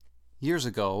Years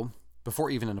ago, before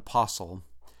even an apostle,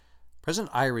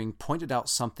 President Eyring pointed out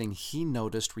something he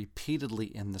noticed repeatedly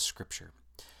in the scripture.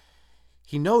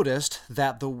 He noticed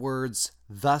that the words,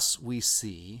 "thus we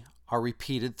see," are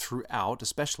repeated throughout,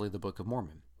 especially the Book of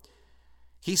Mormon.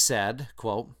 He said,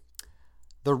 quote,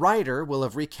 "The writer will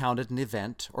have recounted an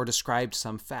event or described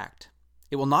some fact.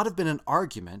 It will not have been an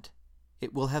argument,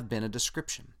 it will have been a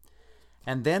description.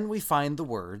 And then we find the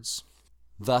words,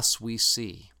 'thus we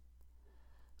see.'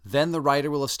 Then the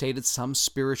writer will have stated some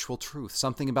spiritual truth,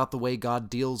 something about the way God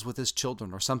deals with his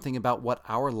children, or something about what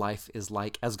our life is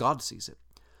like as God sees it.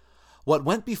 What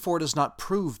went before does not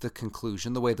prove the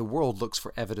conclusion the way the world looks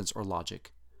for evidence or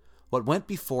logic. What went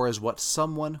before is what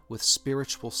someone with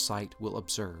spiritual sight will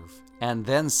observe, and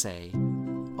then say,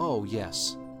 'Oh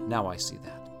yes, now I see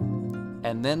that.'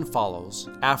 And then follows,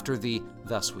 after the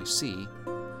 'thus we see,'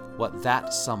 what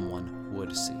that someone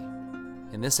would see."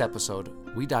 In this episode,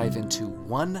 we dive into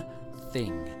one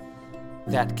thing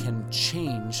that can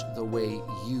change the way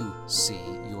you see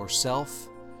yourself,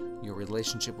 your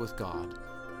relationship with God,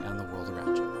 and the world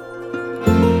around you.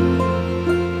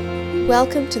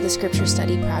 Welcome to the Scripture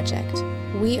Study Project.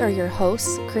 We are your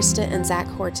hosts, Krista and Zach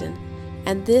Horton,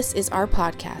 and this is our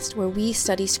podcast where we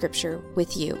study Scripture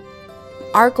with you.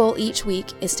 Our goal each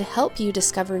week is to help you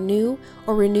discover new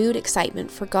or renewed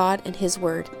excitement for God and His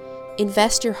Word,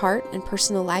 invest your heart and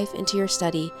personal life into your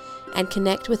study, and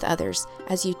connect with others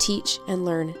as you teach and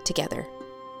learn together.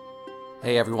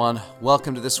 Hey everyone,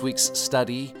 welcome to this week's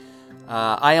study.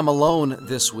 I am alone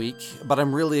this week, but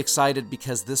I'm really excited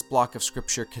because this block of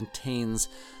scripture contains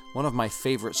one of my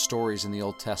favorite stories in the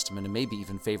Old Testament, and maybe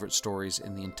even favorite stories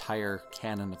in the entire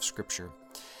canon of scripture.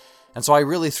 And so I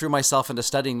really threw myself into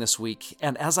studying this week,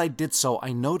 and as I did so,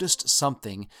 I noticed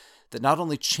something that not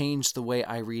only changed the way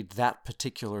I read that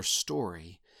particular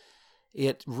story,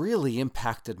 it really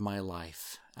impacted my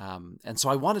life. And so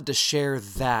I wanted to share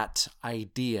that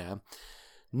idea,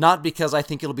 not because I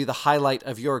think it'll be the highlight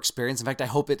of your experience. In fact, I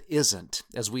hope it isn't.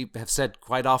 As we have said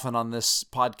quite often on this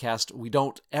podcast, we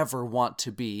don't ever want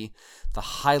to be the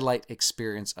highlight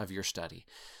experience of your study.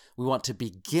 We want to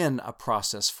begin a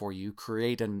process for you,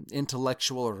 create an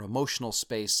intellectual or emotional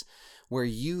space where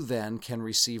you then can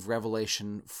receive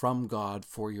revelation from God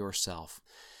for yourself.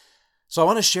 So I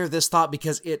want to share this thought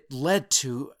because it led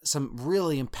to some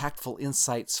really impactful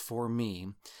insights for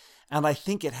me. And I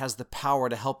think it has the power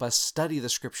to help us study the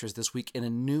scriptures this week in a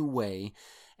new way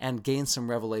and gain some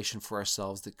revelation for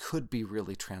ourselves that could be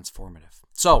really transformative.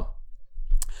 So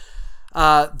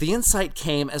the insight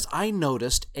came as I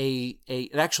noticed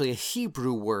actually a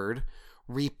Hebrew word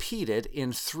repeated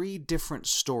in 3 different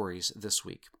stories this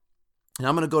week. And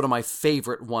I'm going to go to my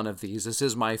favorite one of these. This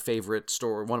is my favorite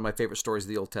story, one of my favorite stories of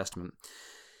the Old Testament,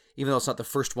 even though it's not the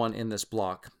first one in this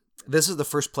block. This is the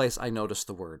first place I noticed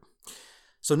the word.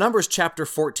 So Numbers chapter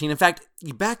 14, in fact,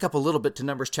 you back up a little bit to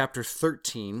Numbers chapter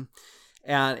 13,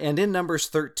 and in Numbers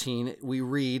 13, we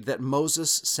read that Moses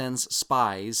sends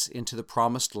spies into the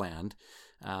promised land.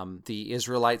 The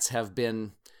Israelites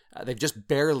they've just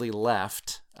barely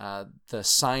left the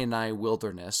Sinai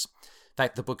wilderness. In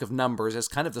fact, the book of Numbers is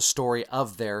kind of the story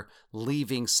of their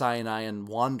leaving Sinai and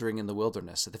wandering in the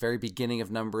wilderness. At the very beginning of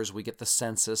Numbers, we get the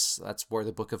census. That's where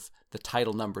the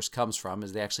title Numbers comes from,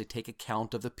 is they actually take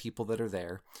account of the people that are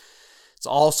there. It's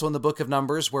also in the book of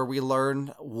Numbers where we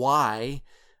learn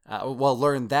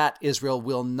that Israel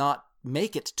will not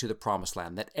make it to the promised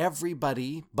land, that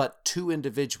everybody but 2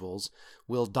 individuals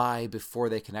will die before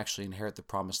they can actually inherit the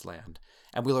promised land.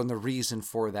 And we learn the reason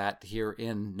for that here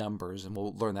in Numbers, and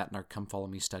we'll learn that in our Come Follow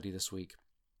Me study this week.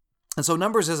 And so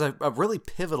Numbers is a really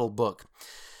pivotal book.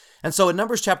 And so in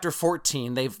Numbers chapter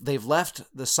 14, they've left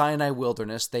the Sinai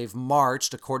wilderness. They've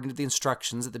marched according to the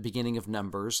instructions at the beginning of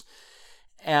Numbers.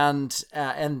 And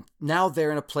now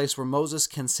they're in a place where Moses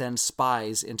can send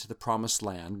spies into the promised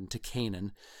land, into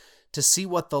Canaan, to see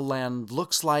what the land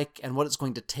looks like and what it's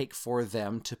going to take for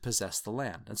them to possess the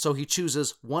land. And so he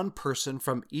chooses one person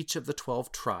from each of the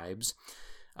 12 tribes.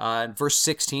 In verse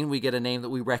 16, we get a name that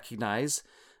we recognize,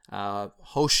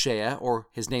 Hoshea, or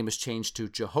his name is changed to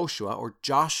Jehoshua, or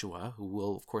Joshua, who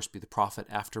will, of course, be the prophet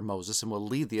after Moses and will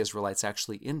lead the Israelites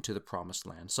actually into the promised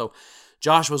land. So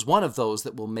Joshua is one of those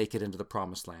that will make it into the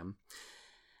promised land.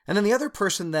 And then the other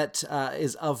person that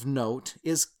is of note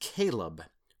is Caleb,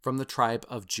 from the tribe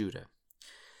of Judah.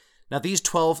 Now these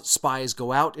 12 spies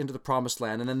go out into the promised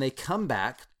land, and then they come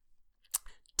back.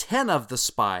 10 of the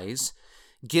spies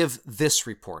give this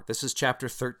report. This is chapter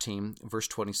 13, verse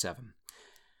 27.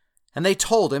 And they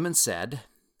told him and said,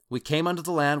 "We came unto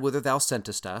the land whither thou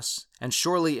sentest us, and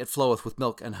surely it floweth with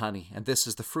milk and honey, and this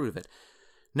is the fruit of it.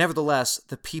 Nevertheless,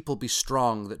 the people be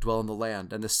strong that dwell in the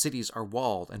land, and the cities are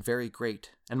walled and very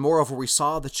great. And moreover, we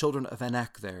saw the children of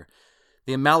Anak there.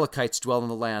 The Amalekites dwell in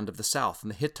the land of the south, and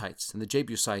the Hittites, and the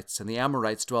Jebusites, and the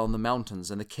Amorites dwell in the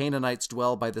mountains, and the Canaanites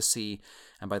dwell by the sea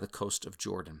and by the coast of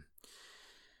Jordan.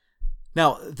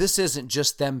 Now, this isn't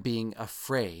just them being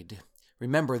afraid.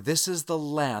 Remember, this is the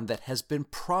land that has been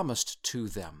promised to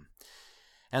them.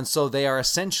 And so they are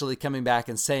essentially coming back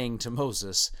and saying to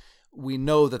Moses, we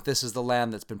know that this is the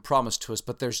land that's been promised to us,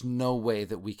 but there's no way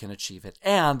that we can achieve it.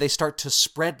 And they start to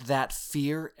spread that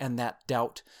fear and that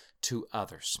doubt to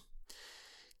others.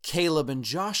 Caleb and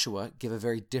Joshua give a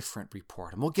very different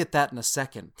report, and we'll get that in a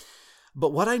second.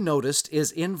 But what I noticed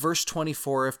is in verse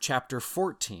 24 of chapter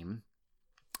 14,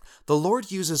 the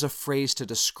Lord uses a phrase to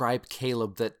describe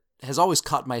Caleb that has always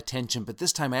caught my attention, but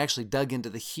this time I actually dug into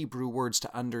the Hebrew words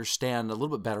to understand a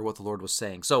little bit better what the Lord was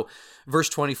saying. So, verse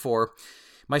 24,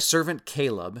 my servant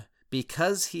Caleb,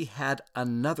 because he had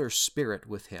another spirit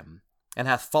with him, and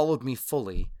hath followed me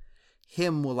fully,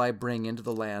 him will I bring into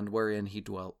the land wherein he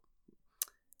dwelt,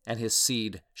 and his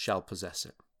seed shall possess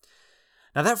it.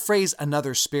 Now that phrase,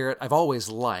 another spirit, I've always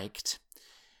liked,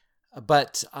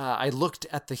 but I looked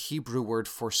at the Hebrew word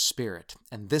for spirit,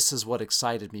 and this is what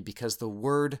excited me, because the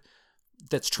word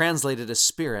that's translated as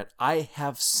spirit, I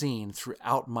have seen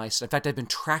throughout in fact, I've been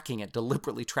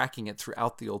deliberately tracking it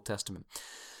throughout the Old Testament.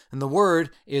 And the word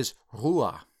is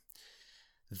ruah.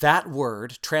 That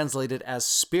word, translated as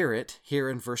spirit here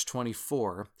in verse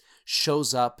 24,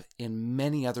 shows up in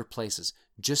many other places.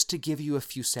 Just to give you a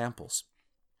few samples.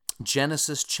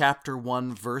 Genesis chapter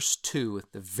 1, verse 2,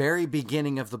 at the very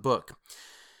beginning of the book.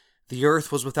 The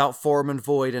earth was without form and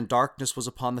void, and darkness was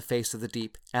upon the face of the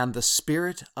deep, and the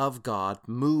Spirit of God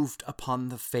moved upon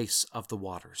the face of the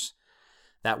waters.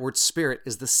 That word spirit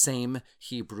is the same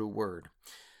Hebrew word.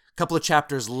 A couple of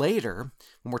chapters later,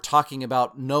 when we're talking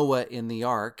about Noah in the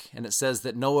ark, and it says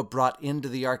that Noah brought into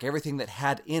the ark everything that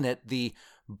had in it the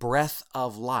breath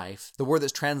of life, the word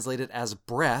that's translated as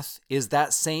breath is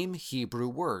that same Hebrew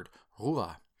word,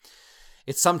 ruah.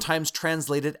 It's sometimes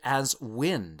translated as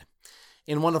wind.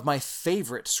 In one of my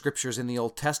favorite scriptures in the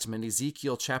Old Testament,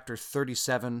 Ezekiel chapter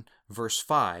 37, verse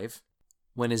 5,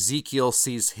 when Ezekiel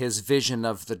sees his vision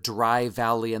of the dry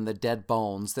valley and the dead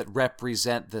bones that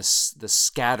represent the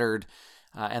scattered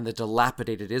and the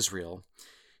dilapidated Israel,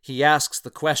 he asks the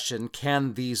question,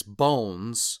 can these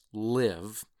bones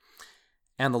live?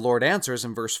 And the Lord answers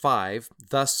in verse 5,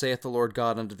 thus saith the Lord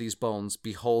God unto these bones,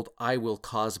 behold, I will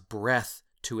cause breath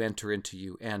to enter into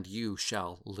you, and you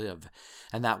shall live.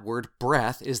 And that word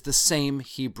breath is the same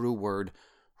Hebrew word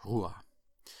ruah.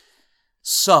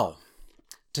 So,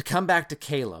 to come back to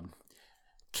Caleb,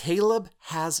 Caleb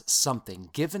has something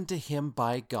given to him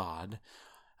by God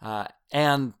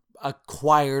and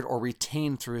acquired or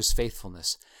retained through his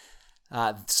faithfulness.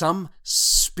 Some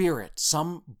spirit,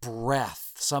 some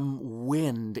breath, some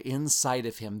wind inside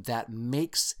of him that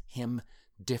makes him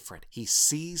different. He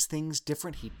sees things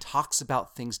different. He talks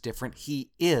about things different.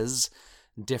 He is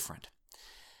different.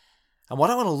 And what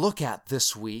I want to look at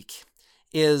this week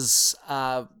is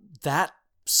that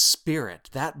spirit,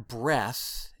 that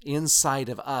breath inside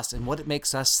of us and what it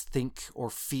makes us think or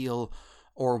feel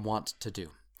or want to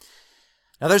do.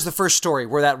 Now, there's the first story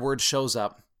where that word shows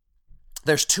up.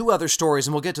 There's two other stories,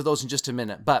 and we'll get to those in just a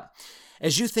minute. But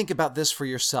as you think about this for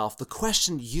yourself, the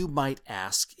question you might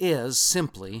ask is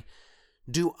simply,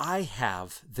 do I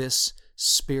have this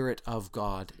Spirit of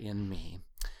God in me?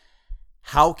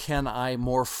 How can I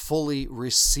more fully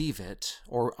receive it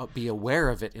or be aware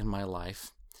of it in my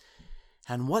life?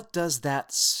 And what does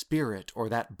that spirit or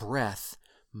that breath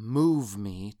move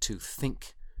me to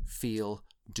think, feel,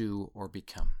 do, or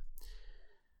become?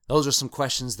 Those are some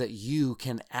questions that you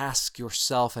can ask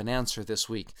yourself and answer this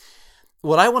week.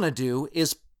 What I want to do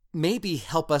is maybe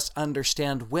help us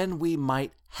understand when we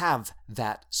might have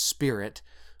that Spirit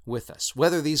with us.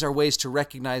 Whether these are ways to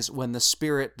recognize when the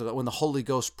Spirit, when the Holy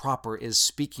Ghost proper is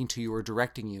speaking to you or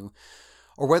directing you,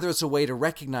 or whether it's a way to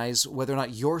recognize whether or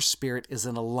not your spirit is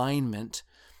in alignment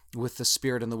with the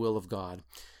Spirit and the will of God.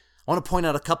 I want to point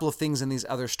out a couple of things in these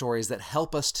other stories that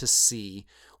help us to see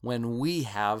when we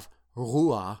have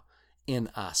ruah in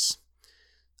us.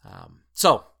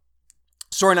 So,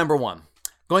 story number 1.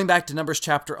 Going back to Numbers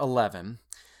chapter 11,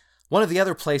 one of the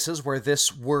other places where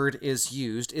this word is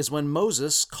used is when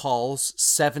Moses calls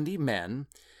 70 men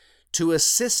to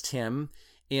assist him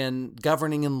in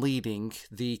governing and leading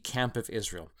the camp of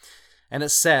Israel. And it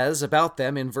says about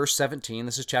them in verse 17,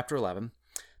 this is chapter 11,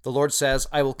 the Lord says,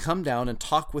 I will come down and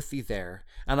talk with thee there,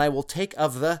 and I will take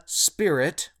of the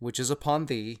Spirit which is upon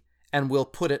thee, and will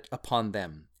put it upon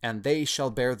them. and they shall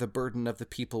bear the burden of the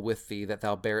people with thee, that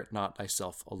thou bear it not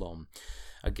thyself alone.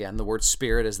 Again, the word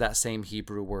spirit is that same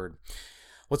Hebrew word.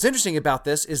 What's interesting about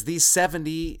this is these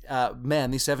 70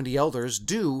 men, these 70 elders,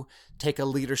 do take a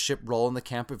leadership role in the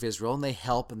camp of Israel, and they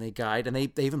help and they guide and they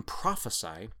even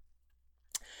prophesy.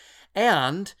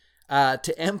 And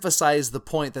to emphasize the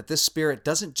point that this spirit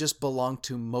doesn't just belong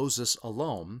to Moses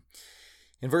alone,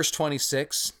 in verse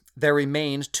 26, there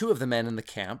remained 2 of the men in the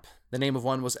camp. The name of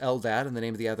one was Eldad, and the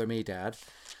name of the other Medad.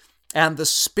 And the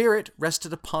Spirit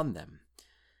rested upon them.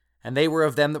 And they were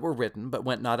of them that were written, but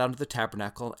went not out of the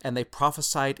tabernacle, and they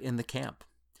prophesied in the camp.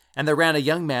 And there ran a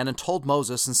young man, and told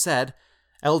Moses, and said,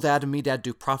 Eldad and Medad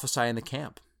do prophesy in the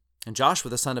camp. And Joshua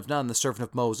the son of Nun, the servant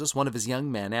of Moses, one of his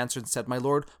young men, answered and said, My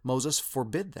lord Moses,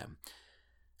 forbid them.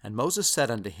 And Moses said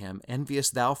unto him,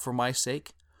 Enviest thou for my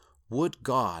sake? Would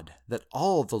God that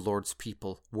all the Lord's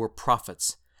people were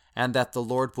prophets, and that the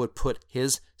Lord would put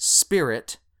his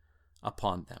Spirit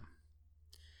upon them.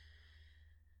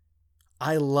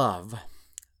 I love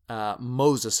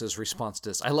Moses' response to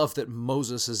this. I love that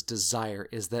Moses' desire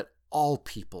is that all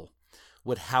people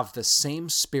would have the same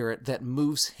Spirit that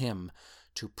moves him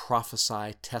to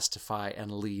prophesy, testify,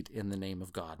 and lead in the name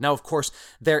of God. Now, of course,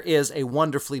 there is a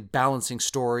wonderfully balancing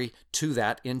story to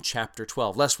that in chapter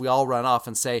 12, lest we all run off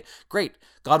and say, great,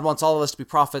 God wants all of us to be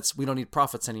prophets, we don't need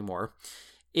prophets anymore.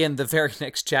 In the very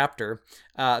next chapter,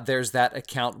 there's that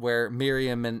account where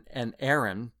Miriam and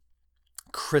Aaron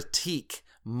critique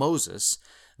Moses.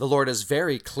 The Lord is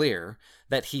very clear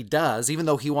that he does, even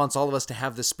though he wants all of us to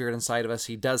have the Spirit inside of us,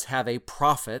 he does have a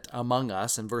prophet among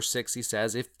us. In verse 6, he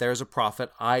says, If there's a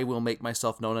prophet, I will make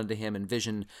myself known unto him in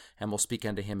vision, and will speak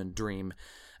unto him in dream.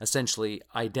 Essentially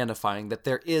identifying that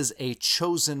there is a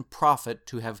chosen prophet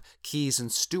to have keys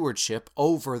and stewardship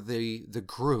over the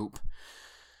group.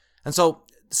 And so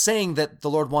saying that the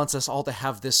Lord wants us all to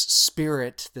have this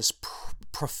Spirit, this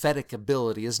prophetic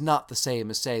ability, is not the same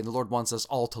as saying the Lord wants us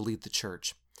all to lead the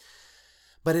church.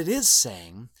 But it is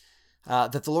saying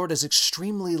that the Lord is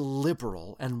extremely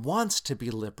liberal and wants to be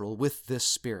liberal with this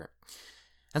Spirit.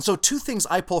 And so 2 things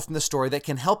I pull from this story that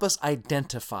can help us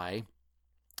identify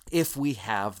if we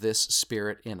have this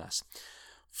Spirit in us.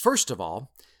 First of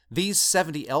all, these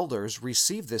 70 elders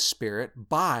receive this Spirit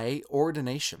by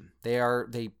ordination.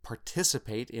 They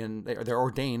participate in, they're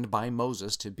ordained by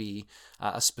Moses to be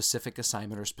a specific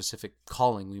assignment or specific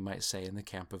calling, we might say, in the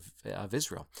camp of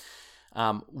Israel.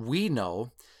 We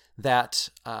know that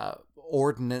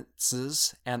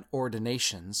ordinances and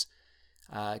ordinations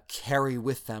carry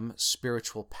with them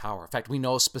spiritual power. In fact, we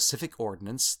know a specific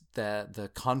ordinance,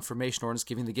 the confirmation ordinance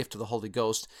giving the gift of the Holy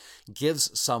Ghost,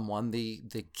 gives someone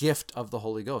the gift of the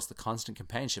Holy Ghost, the constant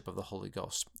companionship of the Holy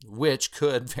Ghost, which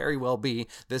could very well be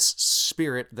this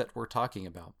Spirit that we're talking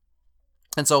about.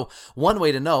 And so one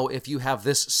way to know if you have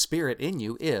this Spirit in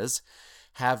you is,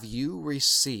 have you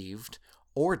received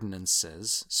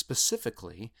ordinances,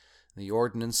 specifically the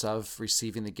ordinance of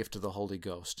receiving the gift of the Holy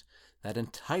Ghost, that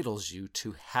entitles you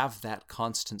to have that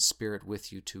constant Spirit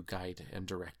with you to guide and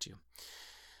direct you.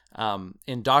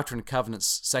 In Doctrine and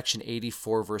Covenants, section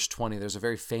 84, verse 20, there's a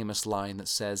very famous line that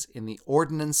says, In the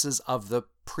ordinances of the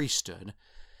priesthood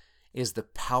is the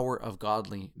power of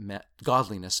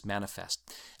godliness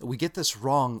manifest. We get this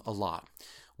wrong a lot.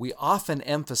 We often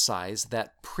emphasize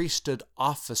that priesthood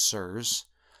officers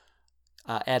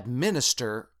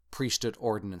administer priesthood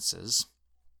ordinances,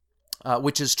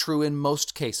 which is true in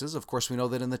most cases. Of course, we know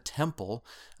that in the temple,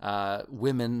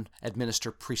 women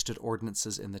administer priesthood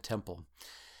ordinances in the temple.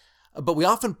 But we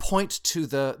often point to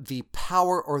the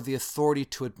power or the authority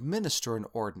to administer an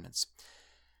ordinance.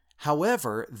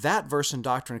 However, that verse in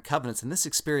Doctrine and Covenants, and this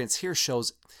experience here,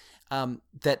 shows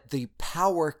that the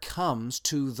power comes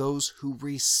to those who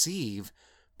receive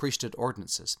priesthood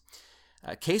ordinances.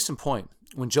 Case in point,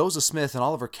 when Joseph Smith and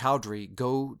Oliver Cowdery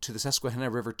go to the Susquehanna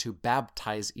River to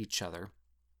baptize each other,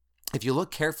 if you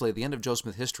look carefully at the end of Joseph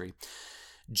Smith history,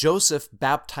 Joseph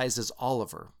baptizes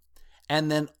Oliver, and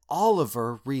then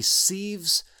Oliver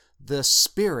receives the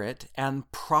Spirit and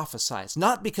prophesies.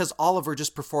 Not because Oliver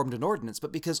just performed an ordinance,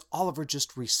 but because Oliver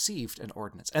just received an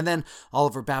ordinance. And then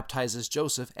Oliver baptizes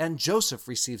Joseph, and Joseph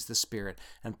receives the Spirit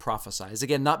and prophesies.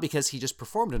 Again, not because he just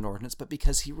performed an ordinance, but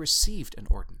because he received an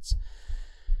ordinance.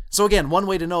 So again, one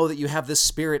way to know that you have this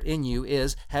Spirit in you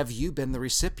is, have you been the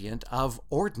recipient of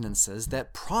ordinances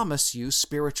that promise you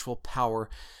spiritual power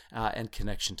and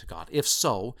connection to God? If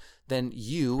so, then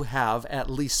you have at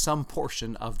least some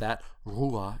portion of that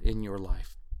ruah in your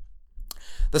life.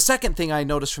 The second thing I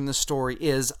notice from this story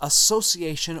is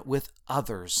association with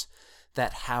others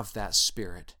that have that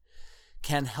Spirit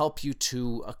can help you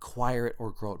to acquire it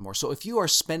or grow it more. So if you are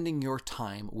spending your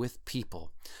time with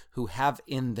people who have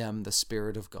in them the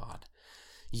Spirit of God,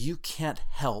 you can't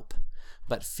help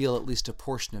but feel at least a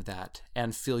portion of that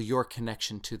and feel your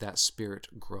connection to that Spirit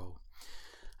grow.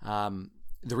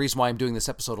 The reason why I'm doing this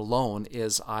episode alone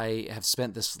is I have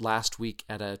spent this last week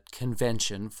at a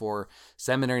convention for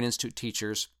seminary and institute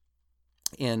teachers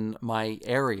in my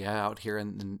area out here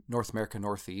in the North America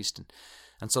Northeast.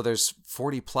 And so there's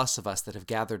 40 plus of us that have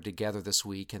gathered together this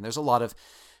week. And there's a lot of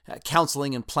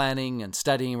counseling and planning and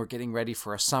studying. We're getting ready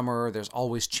for a summer. There's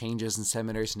always changes in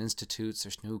seminaries and institutes.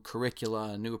 There's new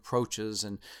curricula and new approaches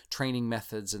and training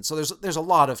methods. And so there's a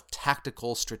lot of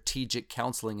tactical, strategic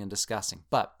counseling and discussing.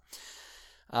 But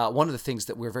one of the things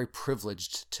that we're very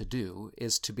privileged to do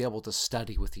is to be able to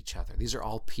study with each other. These are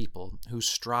all people who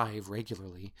strive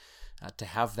regularly to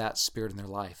have that Spirit in their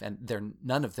life, and they're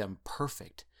none of them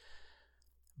perfect.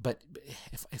 But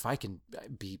if I can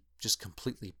be just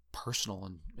completely personal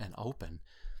and open,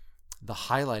 the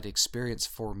highlight experience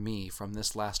for me from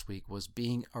this last week was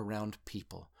being around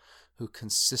people who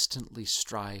consistently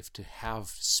strive to have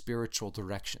spiritual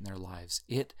direction in their lives.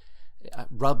 It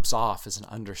rubs off as an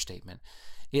understatement.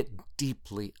 It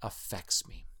deeply affects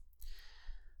me.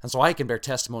 And so I can bear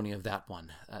testimony of that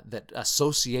one, that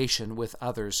association with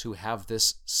others who have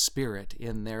this Spirit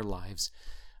in their lives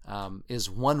is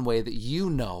one way that you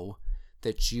know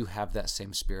that you have that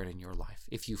same Spirit in your life.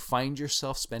 If you find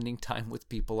yourself spending time with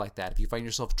people like that, if you find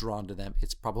yourself drawn to them,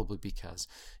 it's probably because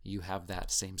you have that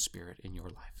same Spirit in your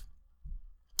life.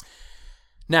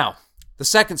 Now, the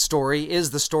second story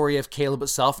is the story of Caleb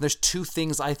itself. And there's two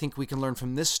things I think we can learn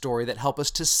from this story that help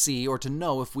us to see or to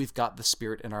know if we've got the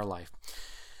Spirit in our life.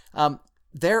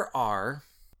 There are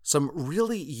some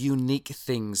really unique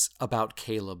things about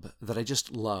Caleb that I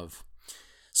just love.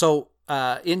 So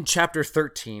in chapter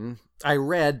 13, I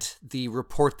read the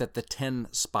report that the 10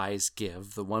 spies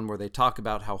give, the one where they talk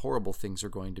about how horrible things are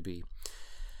going to be.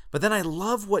 But then I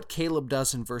love what Caleb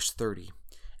does in verse 30.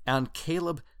 And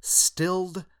Caleb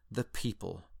stilled the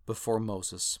people before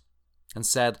Moses and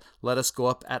said, "Let us go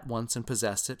up at once and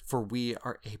possess it, for we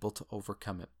are able to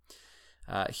overcome it."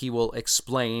 He will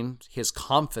explain his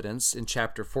confidence in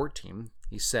chapter 14.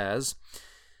 He says,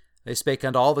 "They spake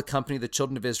unto all the company of the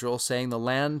children of Israel, saying, The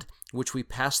land which we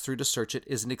passed through to search it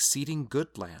is an exceeding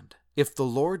good land. If the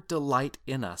Lord delight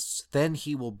in us, then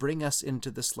he will bring us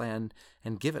into this land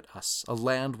and give it us, a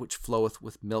land which floweth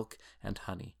with milk and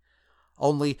honey.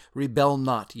 Only rebel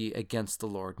not ye against the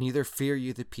Lord, neither fear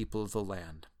ye the people of the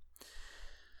land."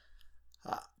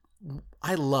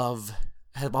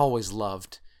 Have always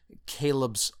loved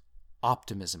Caleb's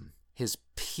optimism, his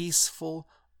peaceful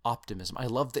optimism. I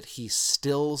love that he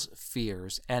stills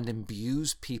fears and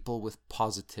imbues people with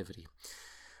positivity.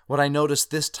 What I noticed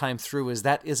this time through is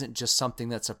that isn't just something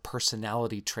that's a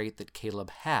personality trait that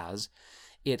Caleb has.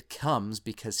 It comes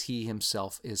because he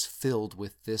himself is filled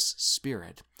with this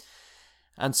Spirit.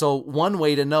 And so one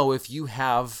way to know if you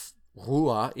have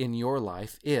Ruah in your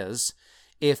life is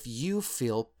if you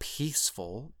feel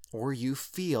peaceful or you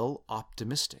feel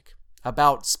optimistic,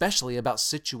 especially about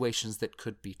situations that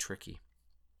could be tricky.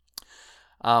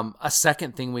 A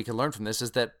second thing we can learn from this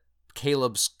is that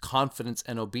Caleb's confidence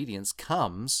and obedience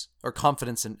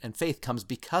confidence and faith comes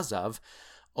because of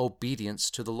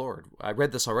obedience to the Lord. I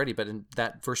read this already, but in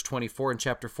that verse 24 in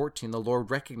chapter 14, the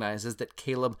Lord recognizes that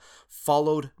Caleb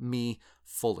followed me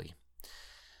fully.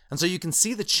 And so you can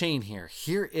see the chain here.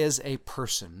 Here is a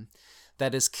person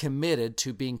that is committed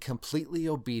to being completely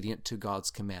obedient to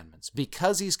God's commandments.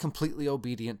 Because he's completely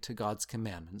obedient to God's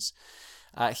commandments,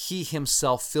 he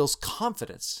himself feels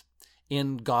confidence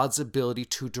in God's ability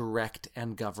to direct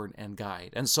and govern and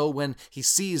guide. And so when he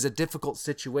sees a difficult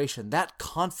situation, that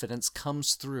confidence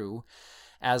comes through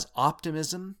as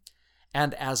optimism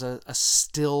and as a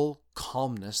still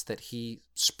calmness that he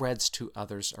spreads to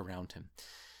others around him.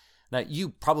 Now, you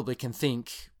probably can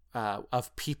think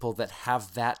of people that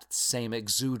have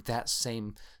exude that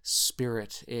same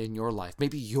Spirit in your life.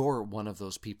 Maybe you're one of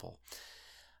those people.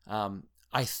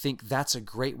 I think that's a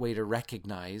great way to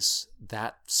recognize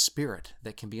that Spirit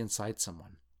that can be inside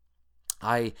someone.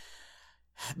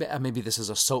 Maybe this is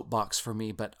a soapbox for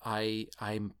me, but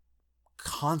I'm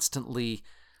constantly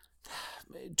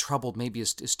troubled, maybe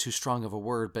is too strong of a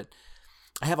word, but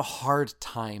I have a hard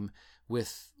time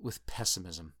with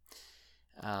pessimism.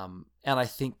 And I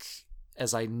think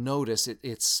as I notice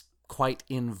it's quite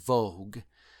in vogue,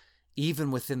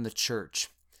 even within the church,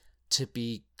 to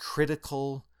be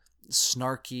critical,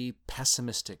 snarky,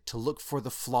 pessimistic, to look for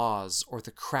the flaws or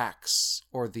the cracks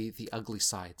or the ugly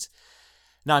sides.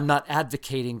 Now, I'm not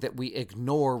advocating that we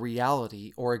ignore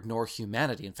reality or ignore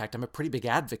humanity. In fact, I'm a pretty big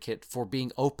advocate for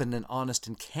being open and honest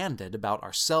and candid about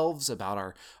ourselves,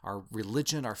 about our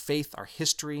religion, our faith, our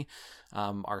history,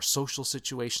 our social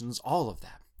situations, all of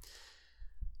that.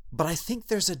 But I think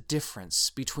there's a difference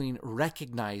between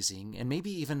recognizing and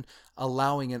maybe even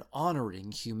allowing and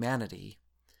honoring humanity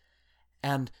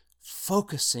and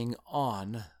focusing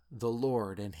on the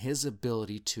Lord and His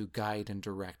ability to guide and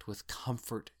direct with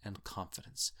comfort and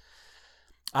confidence.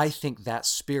 I think that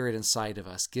spirit inside of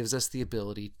us gives us the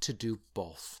ability to do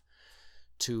both,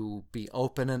 to be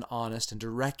open and honest and to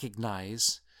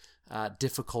recognize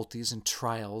difficulties and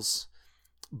trials,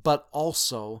 but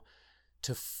also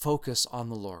to focus on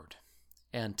the Lord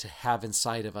and to have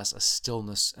inside of us a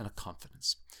stillness and a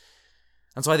confidence.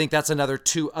 And so I think that's another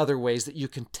two other ways that you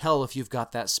can tell if you've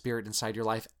got that spirit inside your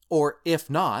life, or if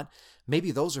not,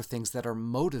 maybe those are things that are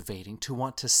motivating to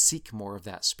want to seek more of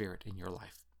that spirit in your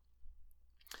life.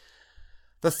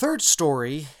 The third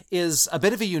story is a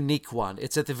bit of a unique one.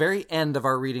 It's at the very end of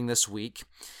our reading this week,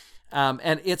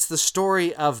 and it's the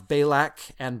story of Balak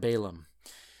and Balaam.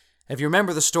 If you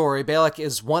remember the story, Balak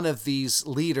is one of these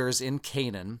leaders in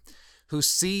Canaan who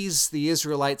sees the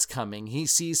Israelites coming. He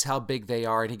sees how big they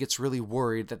are, and he gets really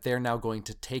worried that they're now going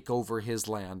to take over his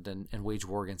land and wage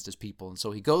war against his people. And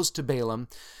so he goes to Balaam,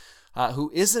 who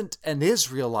isn't an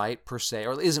Israelite per se,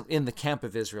 or isn't in the camp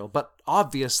of Israel, but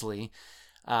obviously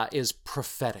is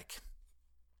prophetic.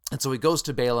 And so he goes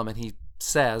to Balaam and he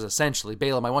says, essentially,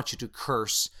 Balaam, I want you to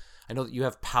curse. I know that you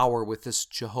have power with this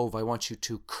Jehovah. I want you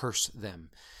to curse them.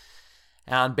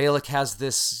 And Balak has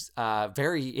this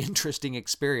very interesting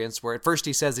experience where at first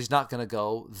he says he's not going to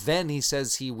go. Then he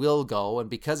says he will go. And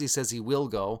because he says he will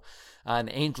go, an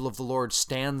angel of the Lord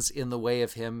stands in the way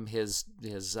of him. His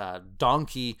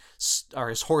donkey or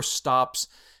his horse stops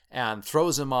and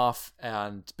throws him off.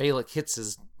 And Balak hits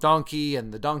his donkey,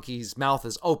 and the donkey's mouth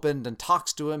is opened and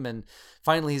talks to him. And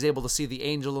finally he's able to see the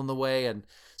angel in the way. And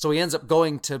so he ends up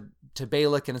going to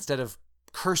Balak, and instead of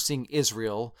cursing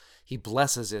Israel, he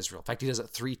blesses Israel. In fact, he does it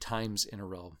 3 times in a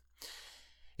row.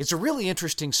 It's a really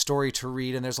interesting story to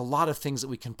read, and there's a lot of things that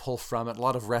we can pull from it, a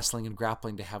lot of wrestling and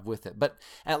grappling to have with it. But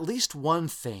at least one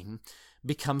thing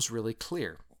becomes really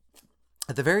clear.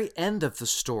 At the very end of the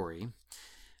story,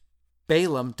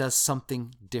 Balaam does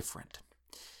something different.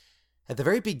 At the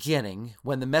very beginning,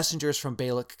 when the messengers from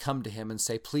Balak come to him and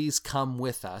say, please come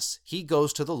with us, he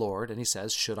goes to the Lord and he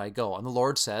says, should I go? And the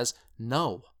Lord says,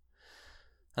 no.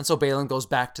 And so Balaam goes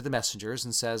back to the messengers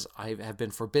and says, I have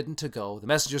been forbidden to go. The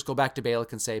messengers go back to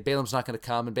Balak and say, Balaam's not going to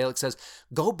come. And Balak says,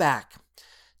 go back.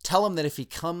 Tell him that if he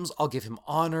comes, I'll give him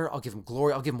honor, I'll give him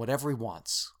glory, I'll give him whatever he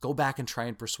wants. Go back and try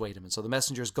and persuade him. And so the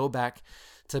messengers go back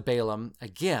to Balaam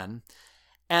again.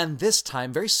 And this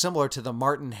time, very similar to the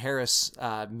Martin Harris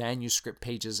manuscript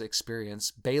pages experience,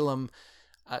 Balaam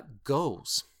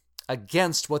goes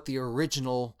against what the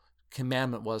original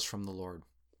commandment was from the Lord.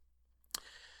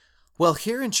 Well,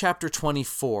 here in chapter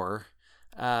 24,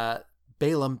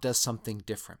 Balaam does something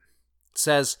different. It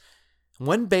says,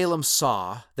 when Balaam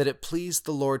saw that it pleased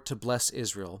the Lord to bless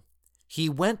Israel, he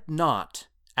went not,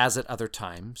 as at other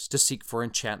times, to seek for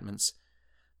enchantments,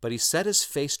 but he set his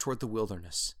face toward the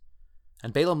wilderness.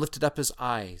 And Balaam lifted up his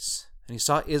eyes, and he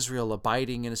saw Israel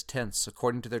abiding in his tents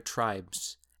according to their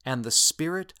tribes, and the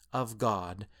Spirit of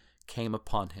God came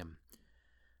upon him.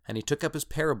 And he took up his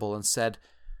parable and said,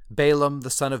 Balaam the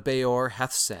son of Beor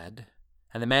hath said,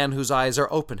 and the man whose eyes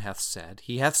are open hath said,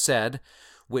 he hath said,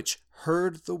 which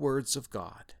heard the words of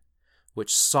God,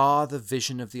 which saw the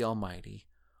vision of the Almighty,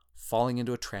 falling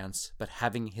into a trance, but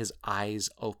having his eyes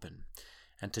open.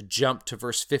 And to jump to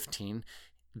verse 15,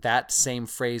 that same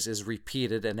phrase is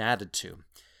repeated and added to.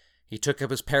 He took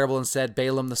up his parable and said,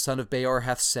 Balaam the son of Beor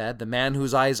hath said, the man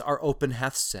whose eyes are open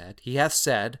hath said, he hath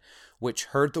said, which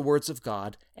heard the words of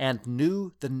God, and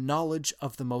knew the knowledge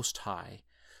of the Most High,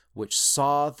 which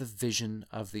saw the vision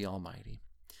of the Almighty.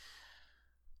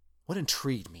 What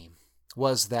intrigued me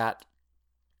was that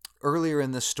earlier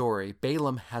in the story,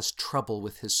 Balaam has trouble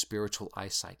with his spiritual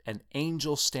eyesight. An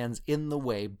angel stands in the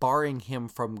way, barring him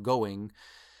from going,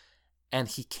 and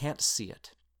he can't see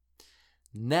it.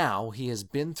 Now he has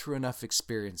been through enough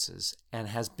experiences and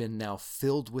has been now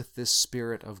filled with this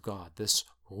Spirit of God, this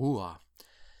Ruah,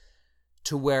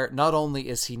 to where not only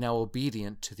is he now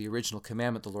obedient to the original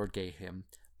commandment the Lord gave him,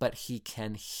 but he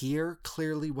can hear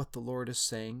clearly what the Lord is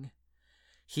saying.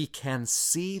 He can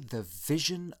see the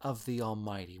vision of the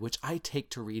Almighty, which I take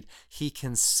to read, he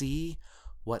can see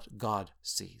what God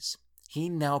sees. He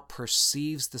now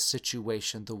perceives the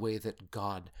situation the way that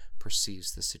God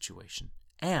perceives the situation.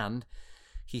 And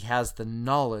he has the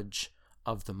knowledge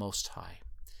of the Most High.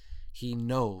 He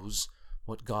knows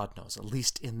what God knows, at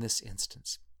least in this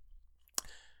instance.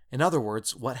 In other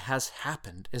words, what has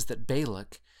happened is that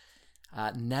Balak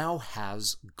now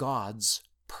has God's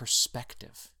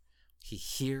perspective. He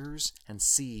hears and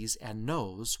sees and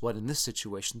knows what in this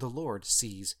situation the Lord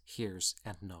sees, hears,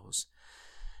 and knows.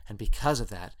 And because of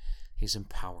that, he's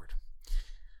empowered.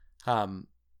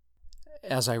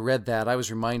 As I read that, I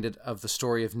was reminded of the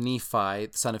story of Nephi, the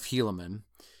son of Helaman,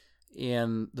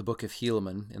 in the book of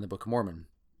Helaman, in the Book of Mormon.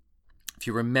 If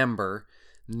you remember,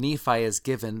 Nephi is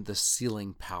given the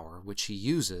sealing power, which he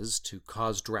uses to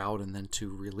cause drought and then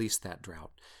to release that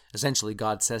drought. Essentially,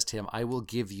 God says to him, I will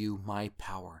give you my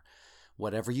power.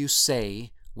 Whatever you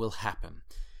say will happen.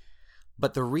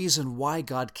 But the reason why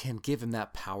God can give him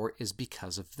that power is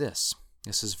because of this.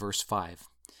 This is verse 5.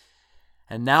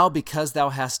 And now because thou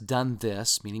hast done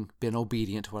this, meaning been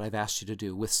obedient to what I've asked you to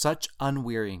do, with such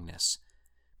unwearyingness,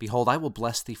 behold, I will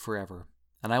bless thee forever,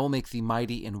 and I will make thee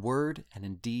mighty in word and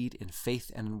in deed, in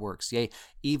faith and in works. Yea,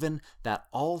 even that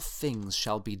all things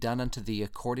shall be done unto thee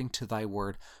according to thy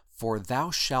word, for thou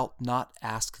shalt not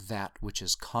ask that which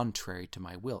is contrary to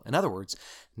my will. In other words,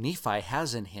 Nephi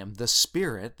has in him the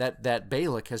spirit that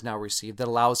Balak has now received that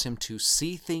allows him to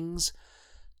see things,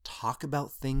 talk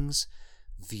about things,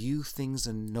 view things,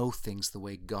 and know things the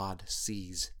way God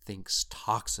sees, thinks,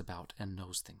 talks about, and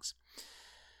knows things.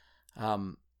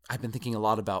 I've been thinking a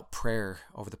lot about prayer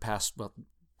over the past,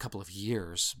 couple of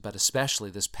years, but especially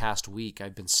this past week,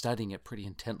 I've been studying it pretty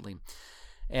intently.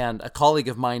 And a colleague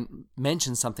of mine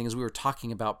mentioned something as we were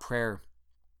talking about prayer.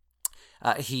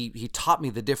 He taught me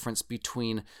the difference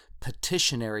between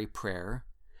petitionary prayer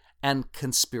and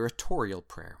conspiratorial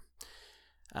prayer.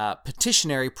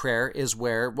 Petitionary prayer is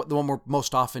the one we're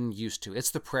most often used to.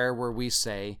 It's the prayer where we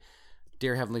say,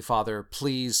 Dear Heavenly Father,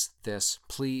 please this,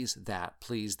 please that,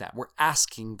 please that. We're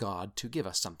asking God to give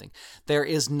us something. There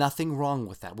is nothing wrong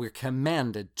with that. We're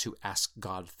commanded to ask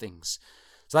God things.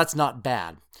 So that's not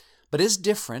bad. But is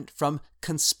different from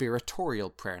conspiratorial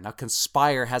prayer. Now,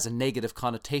 conspire has a negative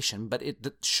connotation, but it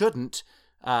shouldn't,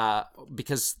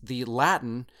 because the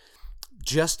Latin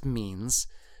just means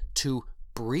to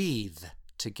breathe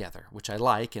together, which I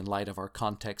like in light of our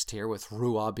context here with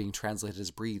ruah being translated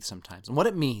as breathe sometimes. And what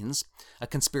it means, a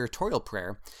conspiratorial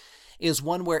prayer, is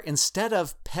one where instead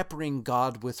of peppering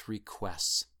God with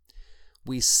requests,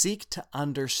 we seek to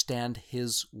understand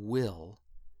His will,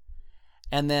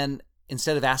 and then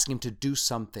instead of asking Him to do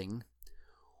something,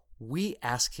 we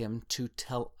ask Him to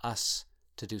tell us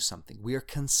to do something. We are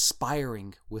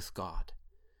conspiring with God.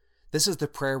 This is the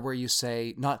prayer where you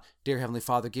say, not, Dear Heavenly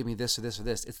Father, give me this or this or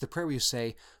this. It's the prayer where you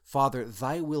say, Father,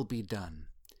 thy will be done.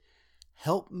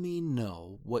 Help me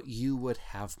know what you would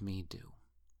have me do.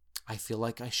 I feel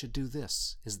like I should do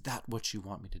this. Is that what you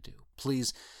want me to do?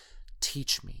 Please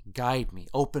teach me, guide me,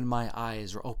 open my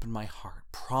eyes or open my heart,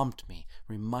 prompt me,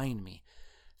 remind me.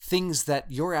 Things that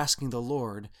you're asking the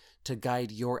Lord to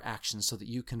guide your actions so that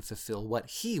you can fulfill what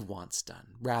He wants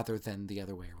done rather than the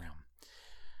other way around.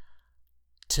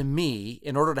 To me,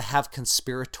 in order to have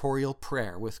conspiratorial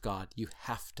prayer with God, you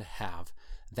have to have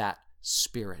that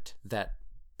spirit that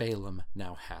Balaam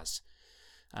now has.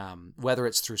 Whether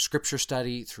it's through scripture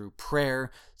study, through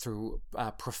prayer, through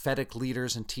prophetic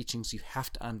leaders and teachings, you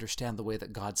have to understand the way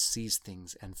that God sees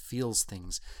things and feels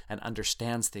things and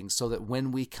understands things so that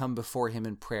when we come before Him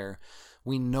in prayer,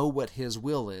 we know what His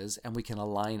will is and we can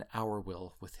align our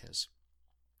will with His.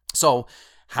 So,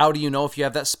 how do you know if you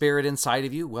have that spirit inside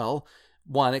of you? Well,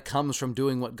 one, it comes from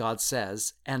doing what God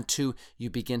says, and two,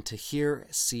 you begin to hear,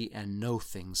 see, and know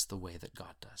things the way that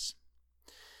God does.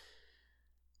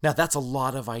 Now, that's a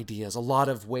lot of ideas, a lot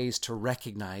of ways to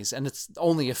recognize, and it's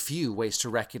only a few ways to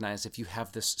recognize if you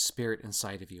have this spirit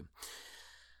inside of you.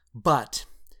 But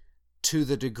to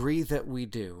the degree that we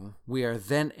do, we are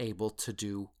then able to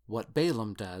do what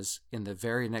Balaam does in the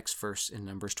very next verse in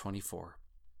Numbers 24.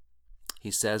 He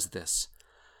says this,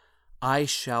 I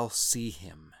shall see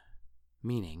him,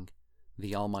 meaning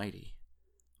the Almighty,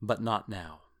 but not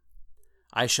now.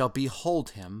 I shall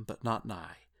behold him, but not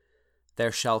nigh.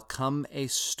 There shall come a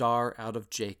star out of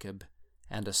Jacob,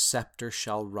 and a scepter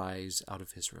shall rise out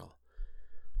of Israel.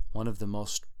 One of the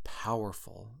most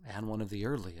powerful and one of the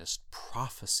earliest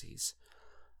prophecies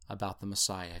about the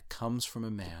Messiah comes from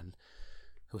a man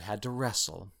who had to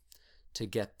wrestle to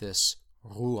get this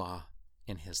ruah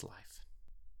in his life.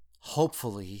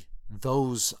 Hopefully,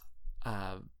 those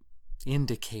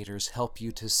indicators help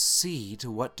you to see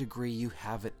to what degree you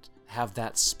have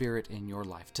that spirit in your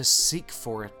life, to seek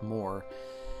for it more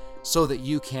so that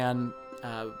you can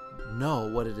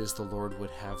know what it is the Lord would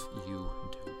have you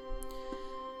do.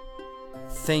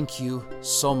 Thank you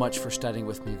so much for studying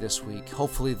with me this week.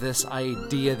 Hopefully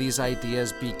these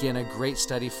ideas begin a great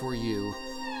study for you,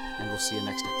 and we'll see you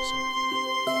next episode.